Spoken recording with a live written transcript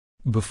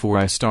Before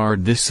I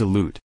start this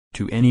salute,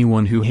 to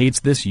anyone who hates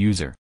this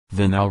user,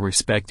 then I'll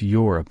respect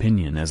your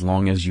opinion as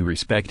long as you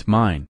respect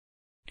mine.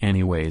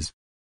 Anyways.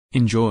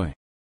 Enjoy.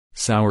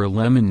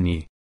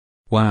 sourlemoneee.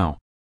 Wow.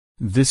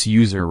 This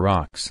user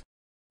rocks.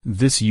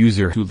 This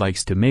user who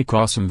likes to make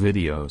awesome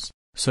videos,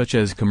 such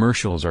as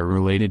commercials are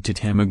related to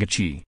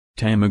tmgc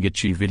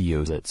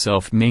videos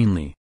itself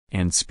mainly,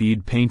 and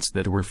speed paints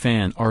that were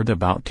fan art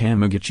about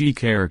tmgc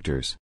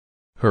characters.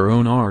 Her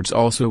own arts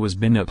also has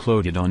been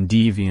uploaded on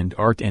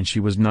DeviantArt, and she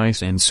was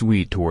nice and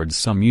sweet towards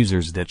some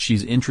users that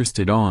she's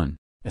interested on,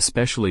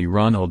 especially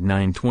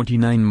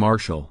Ronald929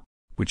 Marshall,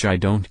 which I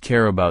don't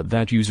care about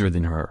that user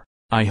than her.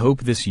 I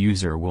hope this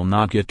user will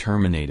not get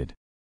terminated.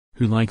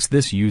 Who likes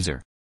this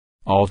user?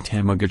 All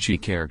tmgc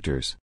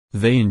characters,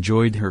 they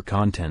enjoyed her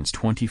contents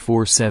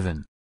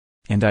 24/7.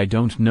 And I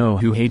don't know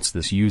who hates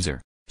this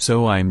user,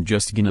 so I'm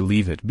just gonna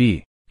leave it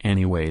be.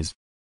 Anyways.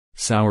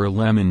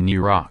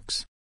 sourlemoneee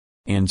rocks.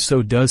 And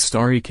so does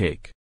Starry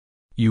Cake.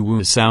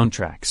 Yuwu's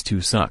soundtracks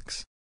too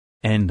sucks.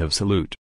 End of salute.